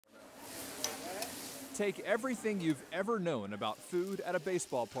Take everything you've ever known about food at a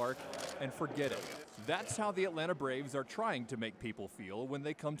baseball park and forget it. That's how the Atlanta Braves are trying to make people feel when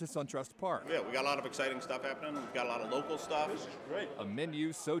they come to SunTrust Park. Yeah, we got a lot of exciting stuff happening. We've got a lot of local stuff. This is great. A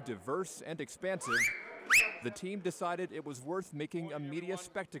menu so diverse and expansive, the team decided it was worth making a media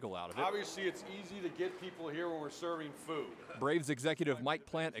spectacle out of it. Obviously, it's easy to get people here when we're serving food. Braves executive Mike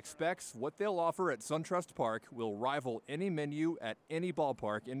Plant expects what they'll offer at SunTrust Park will rival any menu at any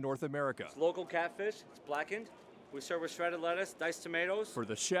ballpark in North America. It's local catfish, it's blackened. We serve with shredded lettuce, diced tomatoes. For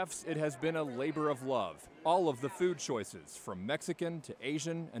the chefs, it has been a labor of love. All of the food choices, from Mexican to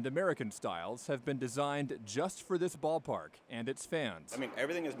Asian and American styles, have been designed just for this ballpark and its fans. I mean,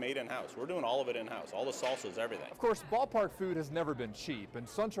 everything is made in-house. We're doing all of it in-house. All the salsas, everything. Of course, ballpark food has never been cheap, and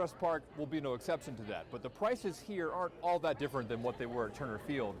SunTrust Park will be no exception to that. But the prices here aren't all that different than what they were at Turner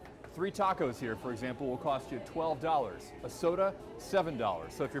Field. 3 tacos here, for example, will cost you $12. A soda,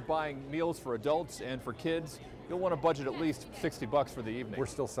 $7. So if you're buying meals for adults and for kids, you'll want to budget at least $60 for the evening. We're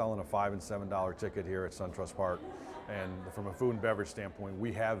still selling a $5 and $7 ticket here at SunTrust Park. And from a food and beverage standpoint,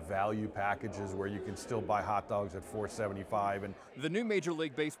 we have value packages where you can still buy hot dogs at $4.75. And the new Major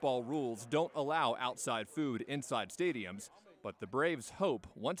League Baseball rules don't allow outside food inside stadiums, but the Braves hope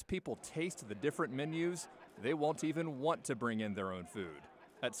once people taste the different menus, they won't even want to bring in their own food.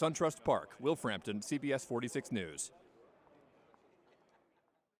 At SunTrust Park, Will Frampton, CBS 46 News.